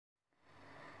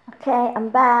Okay, I'm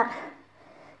back.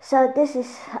 So this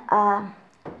is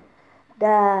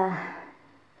the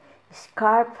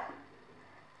scarf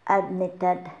I've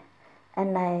knitted,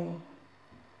 and I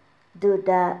do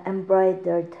the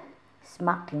embroidered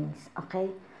smockings. Okay.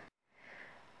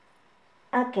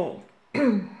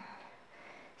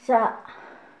 So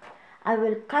I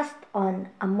will cast on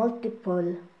a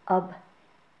multiple of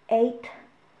 8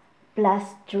 plus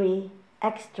 3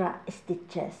 extra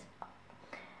stitches,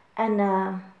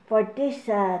 and for this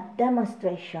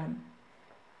demonstration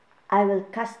I will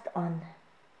cast on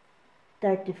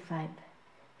 35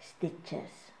 stitches.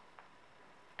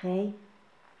 Okay,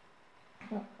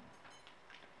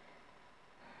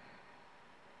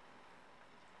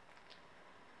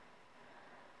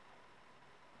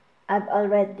 I've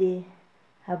already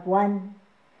have one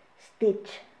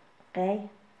stitch, okay,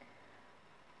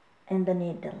 in the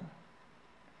needle.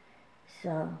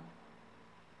 So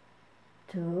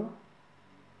 2,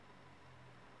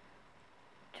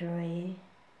 3,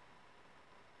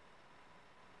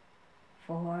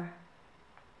 4,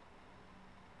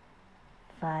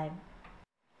 5,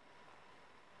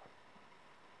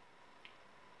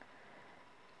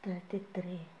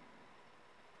 33,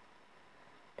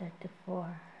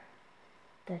 34,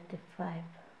 35.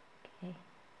 Okay,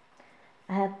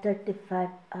 I have 35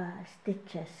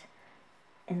 stitches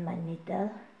in my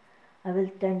needle. I will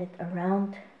turn it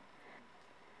around.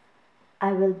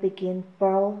 I will begin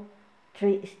purl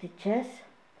 3 stitches,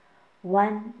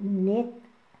 1 knit,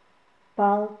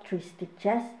 purl 3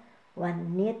 stitches,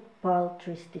 1 knit, purl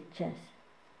 3 stitches.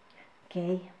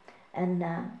 Okay, and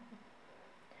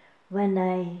when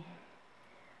I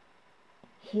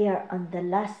here on the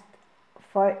last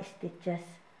 4 stitches,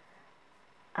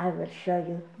 I will show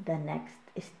you the next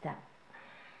step.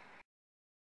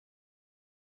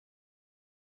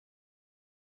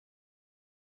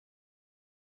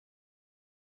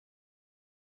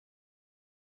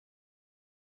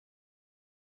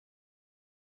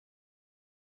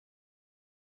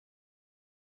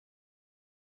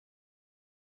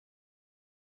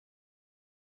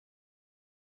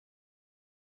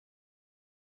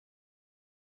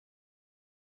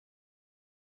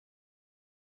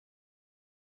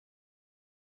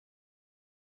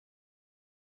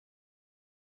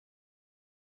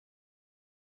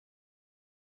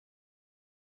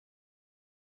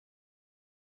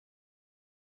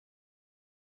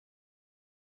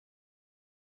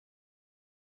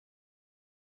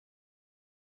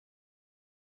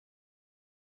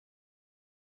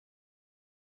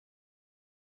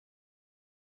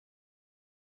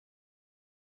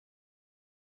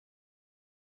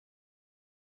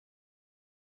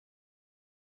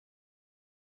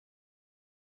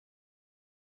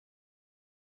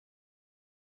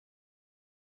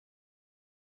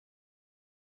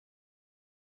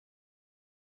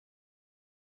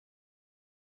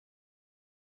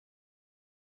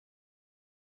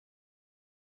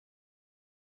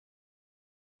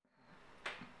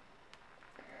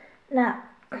 Now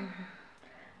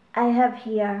I have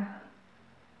here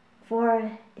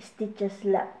 4 stitches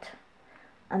left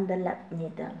on the left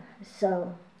needle,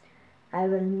 so I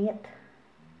will knit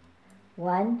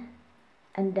 1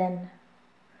 and then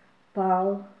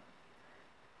purl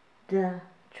the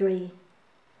 3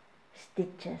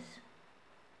 stitches.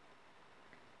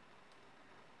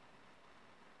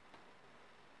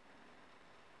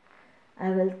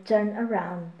 I will turn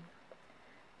around.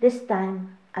 This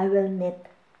time I will knit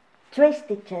 3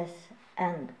 stitches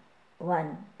and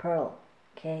 1 purl.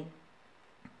 Okay,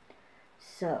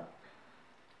 so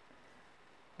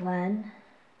 1,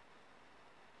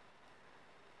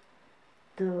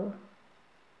 2,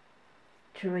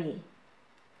 3,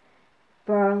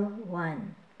 purl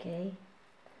 1. Okay,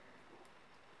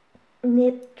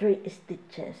 knit 3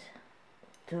 stitches,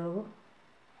 2,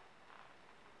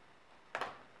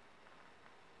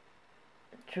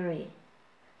 3,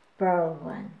 purl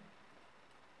 1,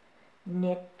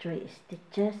 knit 3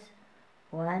 stitches,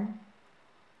 1,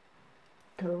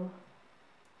 2,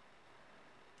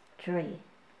 3,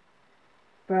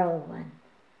 purl 1,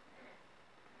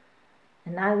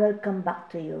 and I will come back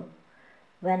to you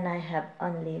when I have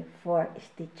only 4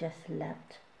 stitches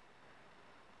left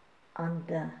on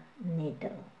the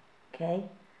needle. Okay,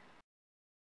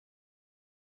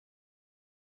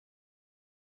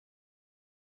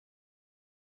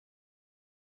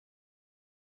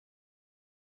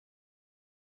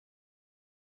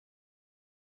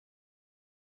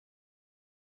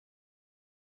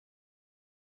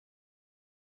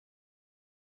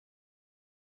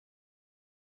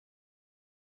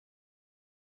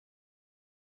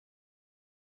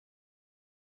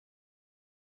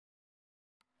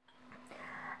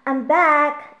 I'm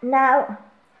back now.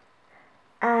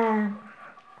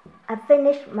 I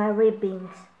finished my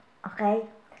ribbings. Okay,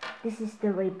 this is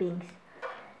the ribbings.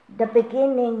 The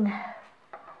beginning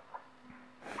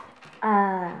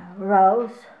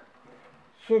rows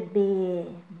should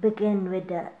begin with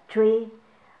the 3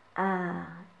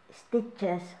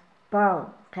 stitches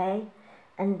purl, okay,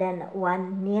 and then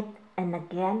 1 knit, and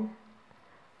again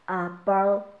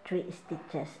purl 3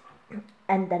 stitches,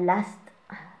 and the last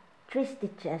 3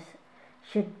 stitches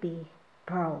should be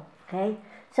purl. Okay,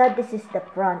 so this is the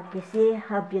front. You see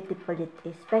how beautiful it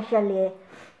is, especially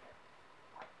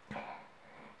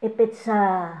if it's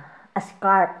a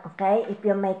scarf. Okay, if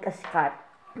you make a scarf,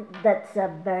 that's a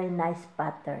very nice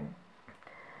pattern.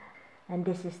 And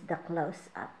this is the close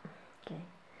up. Okay,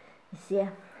 you see,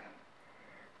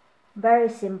 very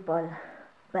simple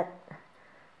but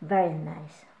very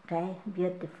nice. Okay,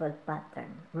 beautiful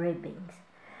pattern, ribbings.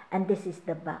 And this is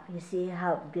the back. You see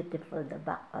how beautiful the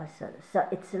back also. So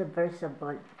it's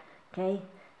reversible. Okay,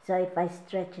 so if I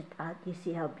stretch it out, you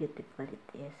see how beautiful it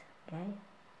is. Okay,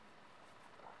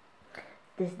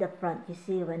 this is the front. You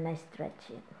see when I stretch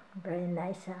it, very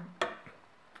nice, huh?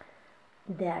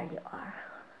 There you are.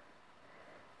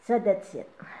 So that's it.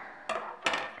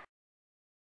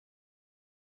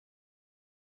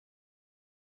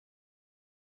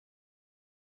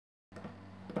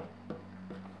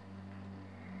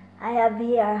 I have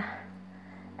here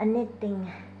a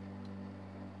knitting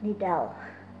needle,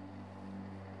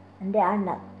 and they are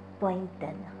not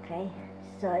pointed, okay,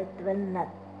 so it will not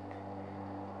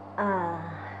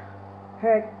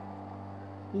hurt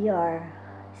your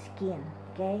skin.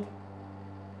 Okay,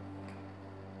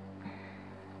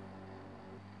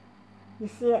 you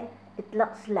see it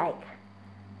looks like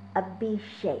a B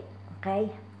shape.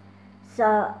 Okay,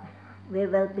 so we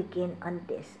will begin on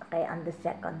this. Okay, on the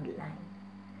second line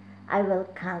I will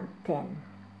count 10.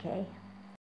 Okay,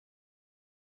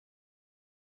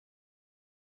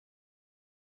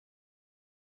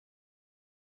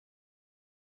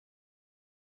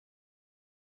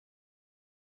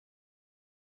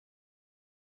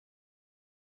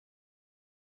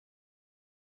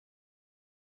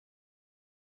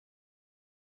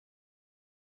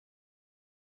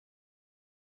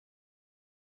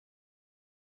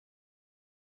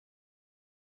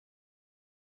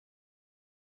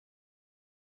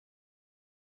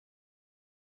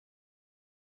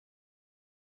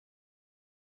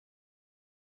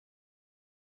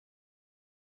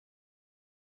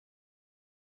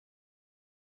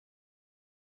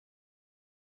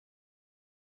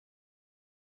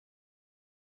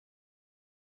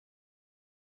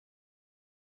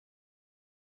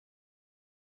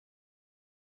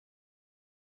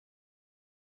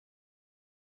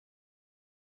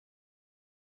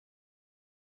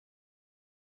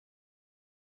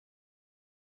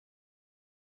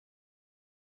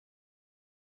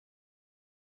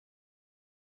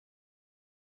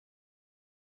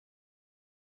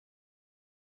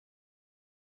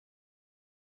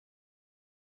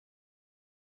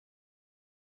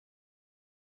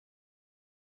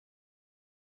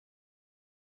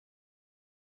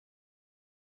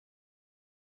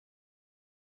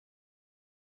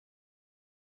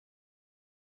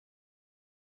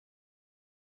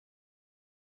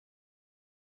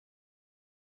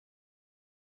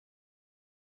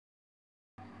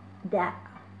 there.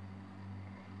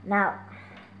 Now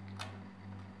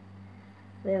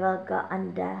we will go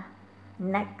on the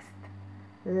next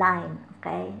line.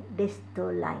 Okay, these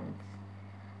 2 lines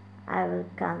I will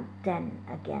count 10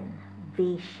 again,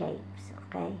 V shapes.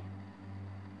 Okay,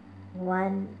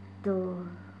 1 2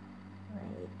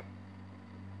 wait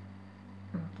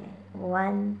okay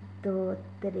 1 2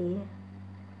 3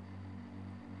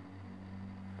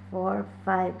 4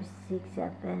 5 6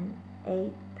 7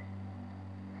 8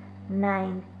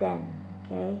 9 10.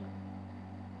 Okay,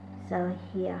 so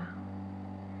here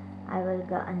I will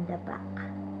go on the back.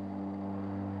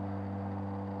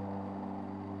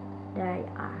 There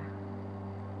you are.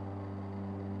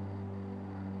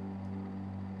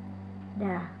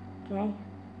 There. Okay,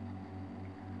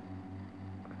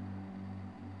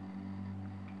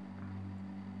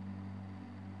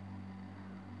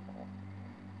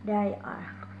 there you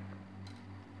are.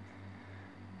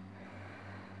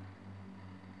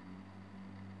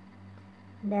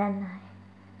 Then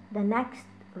the next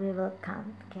we will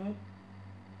count. Okay,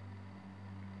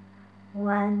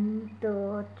 1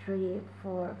 2 3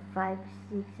 4 5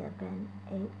 6 7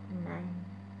 8 9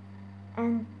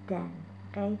 and 10.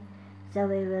 Okay, so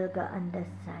we will go on the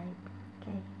side.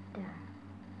 Okay, there,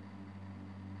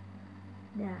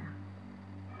 there.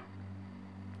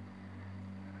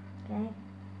 Okay,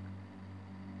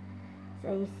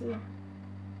 So you see,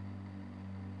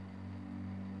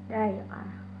 there you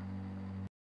are.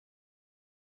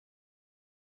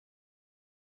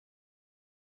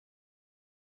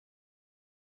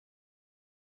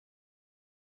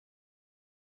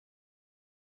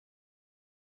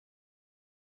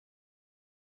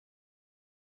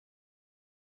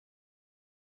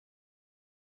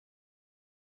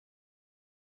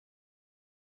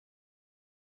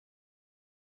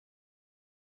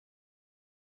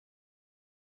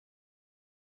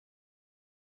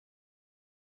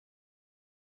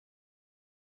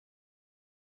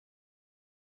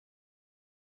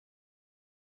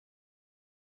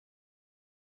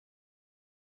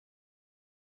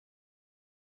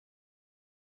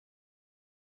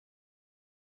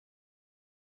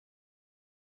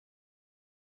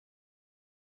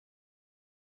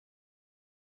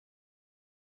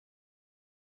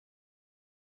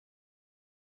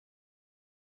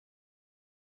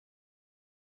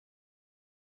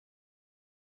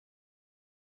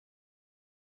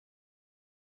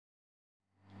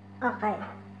 Okay,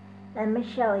 let me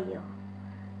show you.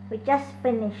 We just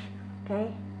finished,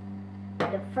 okay,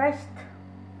 the first,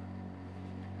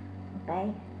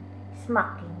 okay,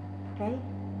 smocking, okay.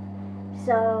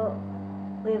 So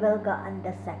we will go on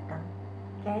the second,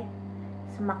 okay,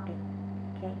 smocking,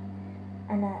 okay.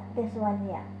 And this one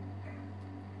here,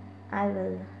 I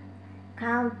will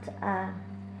count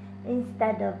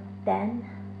instead of 10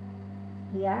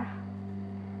 here,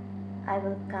 I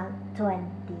will count 20,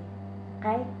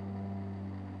 okay.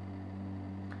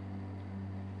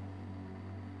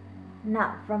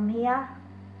 Now from here,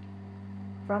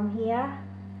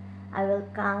 I will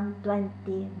count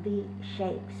 20 V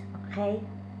shapes, okay.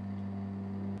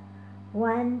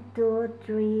 1, 2,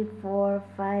 3, 4,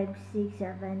 5, 6,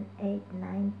 7, 8,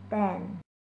 9, 10.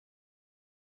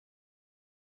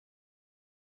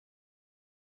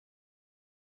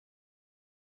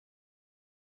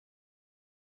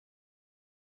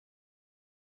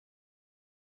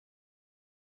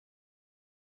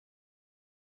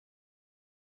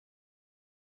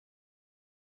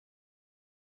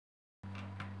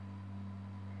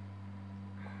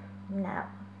 Now,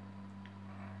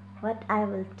 what I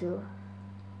will do,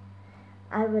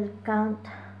 I will count,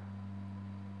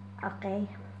 okay,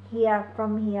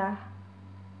 from here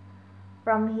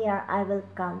I will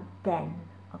count 10,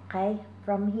 okay,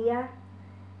 from here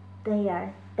to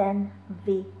here, 10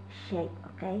 V shape,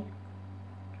 okay.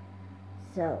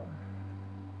 So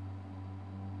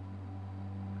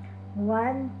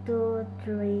 1, 2,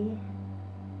 3,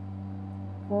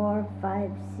 4,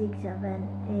 5, 6, 7,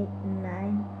 8,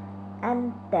 9,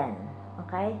 and 10,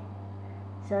 okay.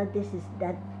 So this is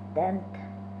the 10th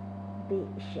V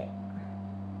shape.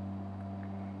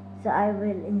 So I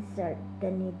will insert the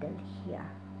needle here,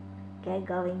 okay,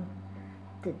 going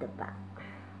to the back.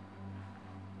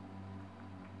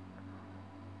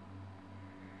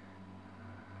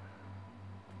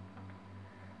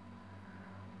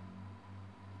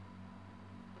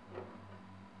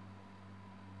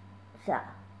 So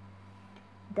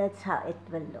that's how it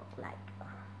will look like.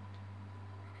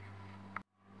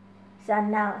 So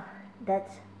now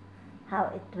that's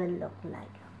how it will look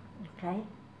like, okay.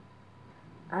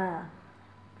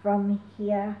 From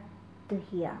here to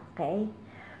here, okay.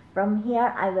 From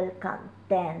here I will count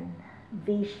 10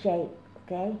 V shape,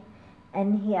 okay,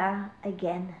 and here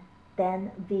again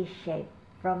 10 V shape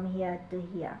from here to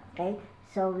here, okay,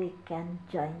 so we can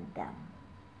join them.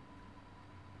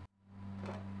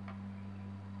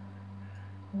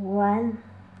 1,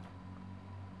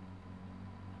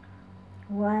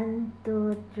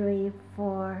 2, 3,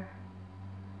 4,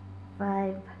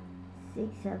 5,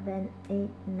 6, 7, 8,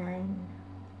 9,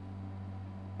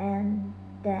 and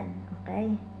 10,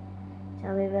 okay.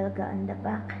 So we will go on the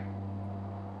back.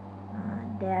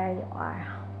 There you are.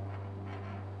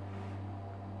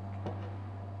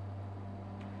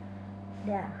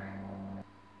 There.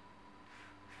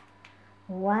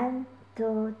 1,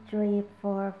 2, 3,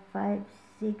 4, 5,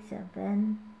 6,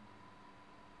 7,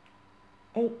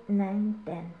 8, 9,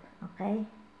 10, okay.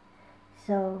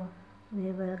 So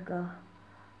we will go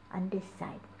on this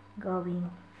side, going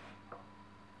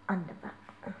on the back,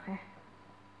 okay.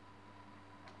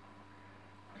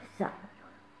 So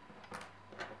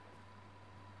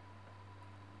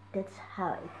that's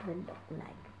how it will look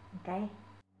like, okay.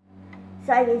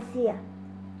 So you see,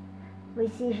 we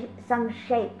see some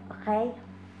shape, okay.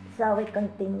 So we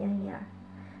continue here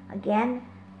again,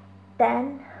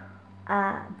 10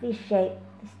 V shape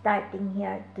starting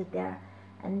here to there,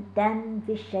 and 10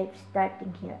 V shape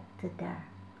starting here to there,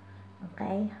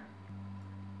 okay.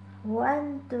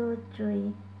 1, 2,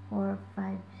 3, 4,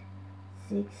 5,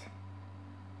 6,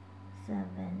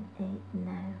 7, 8,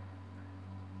 9,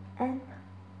 and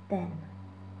 10.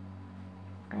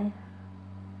 Okay,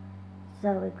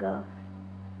 so we go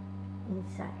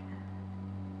inside.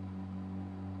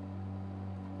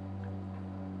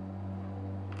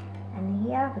 And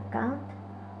here we count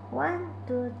 1,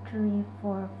 2, 3,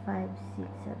 4, 5, 6,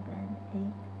 7, 8,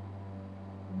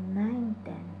 9,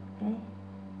 10. Okay,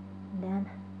 then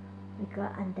we go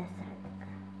on the side.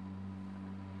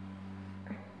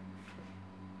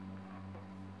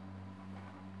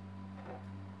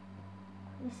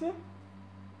 You see?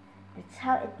 That's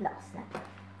how it looks like.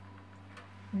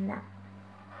 Now,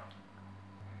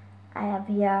 I have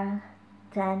here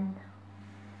 10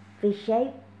 V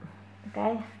shape,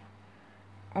 okay?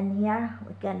 And here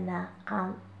we can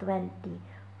count 20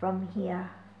 from here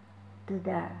to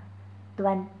there,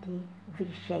 20 V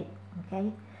shape,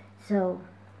 okay? So,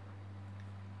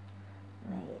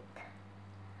 wait.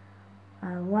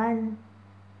 1,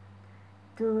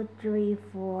 2, 3,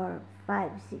 4,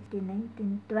 5, 16,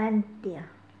 19, 20.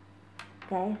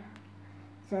 Okay,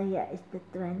 so here is the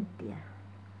 20.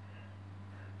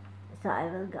 So I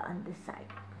will go on the side.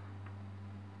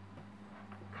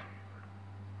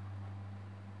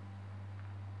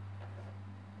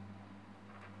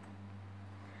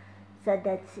 So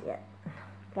that's it.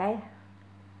 Okay.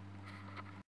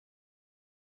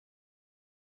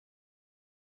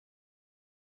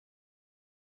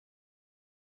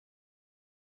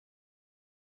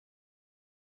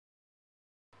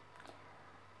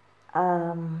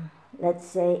 Let's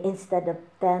say instead of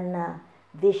 10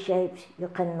 V shapes, you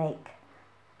can make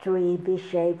 3 V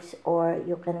shapes, or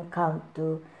you can count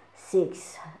to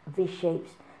 6 V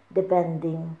shapes,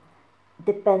 depending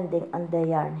on the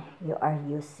yarn you are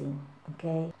using.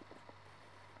 Okay,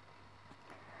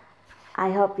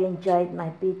 I hope you enjoyed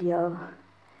my video,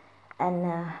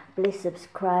 and please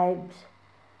subscribe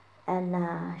and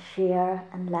share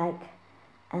and like,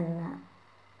 and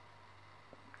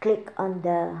click on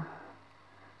the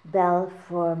bell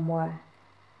for more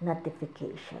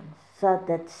notifications. So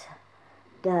that's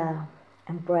the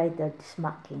embroidered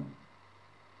smocking.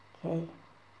 Okay.